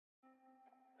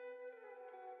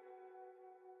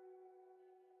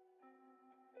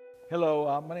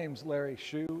Hello, my name is Larry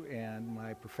Hsu, and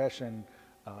my profession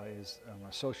is I'm an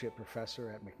associate professor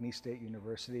at McNeese State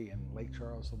University in Lake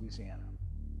Charles, Louisiana.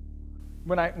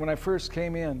 When I first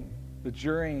came in, the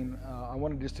jurying, I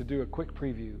wanted just to do a quick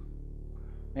preview.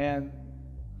 And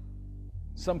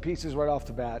some pieces right off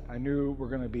the bat, I knew were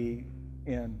going to be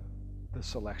in the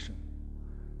selection.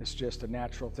 It's just a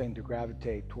natural thing to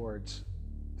gravitate towards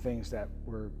things that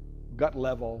were gut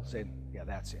level, saying, yeah,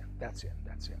 that's in, that's in,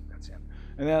 that's in, that's in.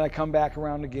 And then I come back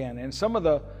around again. And some of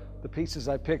the pieces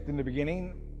I picked in the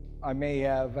beginning, I may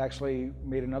have actually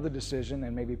made another decision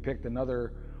and maybe picked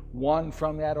another one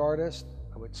from that artist.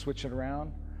 I would switch it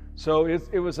around. So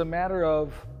it was a matter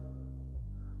of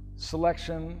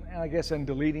selection, and I guess, and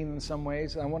deleting in some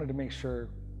ways. I wanted to make sure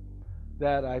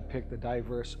that I picked a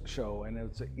diverse show, and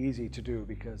it's easy to do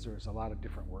because there's a lot of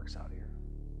different works out here.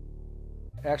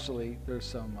 Actually, there's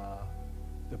some,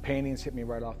 the paintings hit me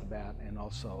right off the bat, and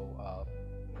also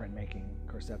printmaking.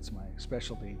 Of course, that's my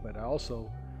specialty, but I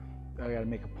got to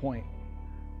make a point.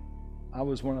 I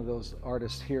was one of those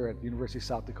artists here at the University of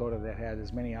South Dakota that had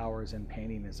as many hours in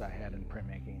painting as I had in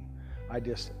printmaking. I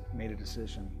just made a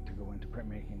decision to go into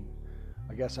printmaking.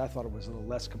 I guess I thought it was a little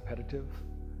less competitive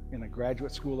in a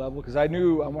graduate school level because I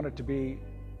knew I wanted to be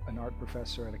an art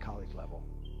professor at a college level,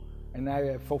 and I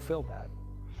have fulfilled that.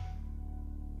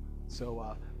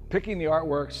 So picking the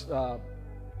artworks,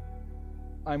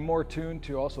 I'm more tuned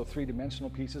to also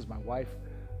three-dimensional pieces. My wife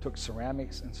took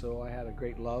ceramics, and so I had a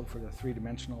great love for the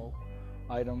three-dimensional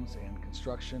items and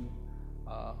construction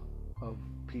of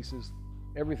pieces.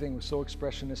 Everything was so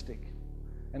expressionistic.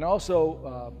 And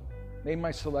also made my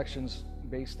selections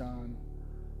based on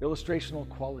illustrational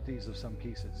qualities of some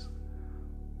pieces.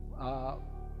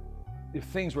 If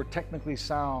things were technically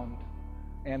sound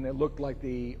and it looked like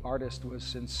the artist was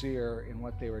sincere in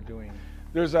what they were doing.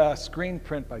 There's a screen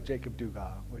print by Jacob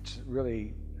Dugas, which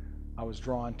really I was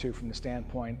drawn to from the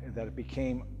standpoint that it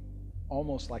became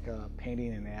almost like a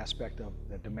painting in the aspect of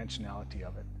the dimensionality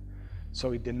of it. So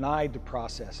he denied the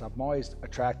process. I'm always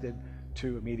attracted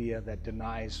to a media that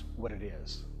denies what it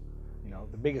is. You know,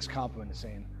 the biggest compliment is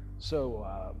saying,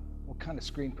 so what kind of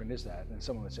screen print is that? And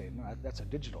someone would say, no, that's a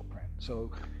digital print.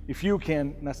 So if you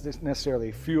can not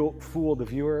necessarily fool the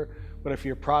viewer, but if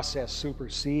your process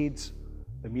supersedes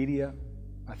the media,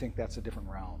 I think that's a different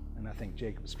realm. And I think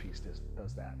Jacob's piece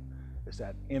does that. Is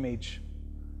that image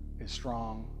is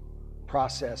strong,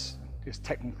 process is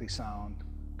technically sound,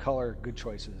 color, good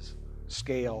choices,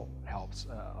 scale helps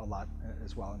a lot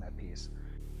as well in that piece.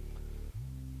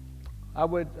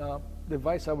 The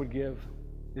advice I would give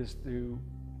is to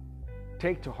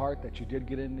take to heart that you did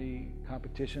get in the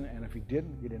competition, and if you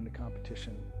didn't get in the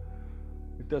competition,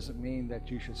 it doesn't mean that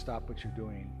you should stop what you're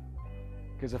doing.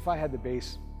 Because if I had to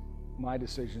base my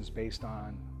decisions based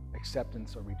on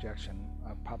acceptance or rejection,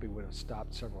 I probably would have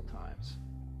stopped several times.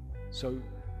 So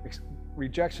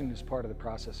rejection is part of the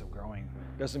process of growing.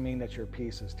 Doesn't mean that your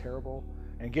piece is terrible,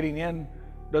 and getting in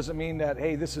doesn't mean that,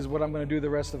 hey, this is what I'm going to do the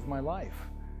rest of my life.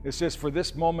 It's just for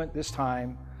this moment, this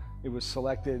time, it was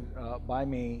selected by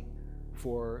me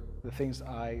for the things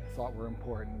I thought were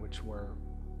important, which were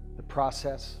the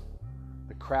process,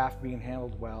 the craft being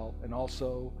handled well, and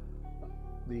also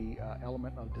the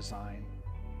element of design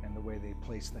and the way they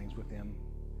place things within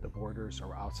the borders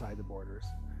or outside the borders.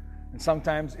 And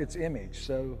sometimes it's image,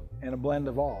 and a blend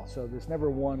of all. So there's never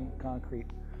one concrete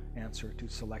answer to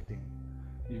selecting.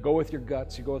 You go with your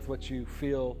guts, you go with what you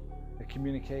feel it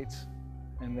communicates,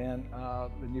 and then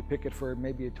you pick it for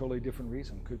maybe a totally different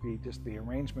reason. Could be just the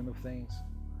arrangement of things,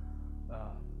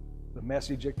 the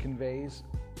message it conveys,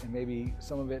 and maybe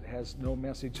some of it has no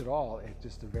message at all. It's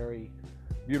just a very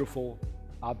beautiful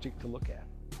object to look at.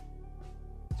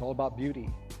 It's all about beauty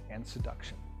and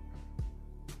seduction.